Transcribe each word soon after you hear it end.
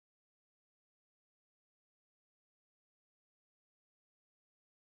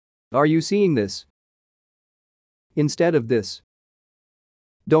Are you seeing this? Instead of this.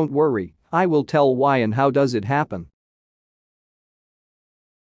 Don't worry, I will tell why and how does it happen.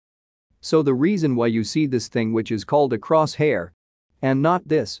 So the reason why you see this thing which is called a crosshair and not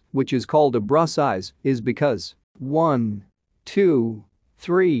this, which is called a brush size, is because 1, 2,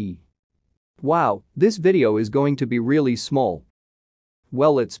 3. Wow, this video is going to be really small.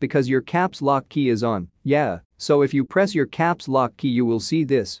 Well, it's because your caps lock key is on, yeah, so if you press your caps lock key you will see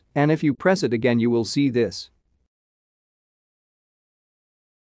this, and if you press it again you will see this.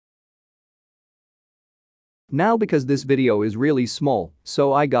 Now because this video is really small,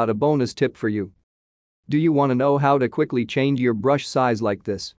 so I got a bonus tip for you. Do you want to know how to quickly change your brush size like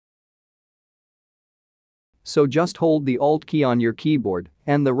this? So just hold the Alt key on your keyboard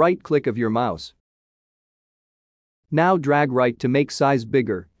and the right click of your mouse. Now drag right to make size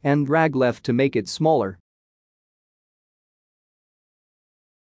bigger and drag left to make it smaller.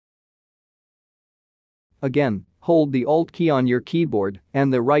 Again, hold the Alt key on your keyboard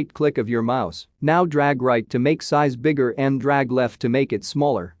and the right click of your mouse. Now drag right to make size bigger and drag left to make it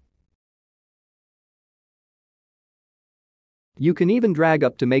smaller. You can even drag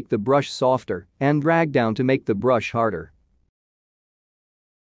up to make the brush softer and drag down to make the brush harder.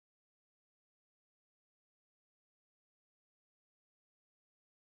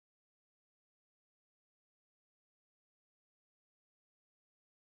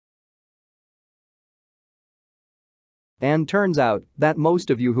 And turns out that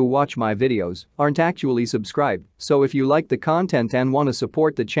most of you who watch my videos aren't actually subscribed, so if you like the content and want to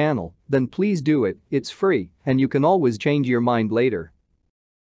support the channel, then please do it, it's free and you can always change your mind later.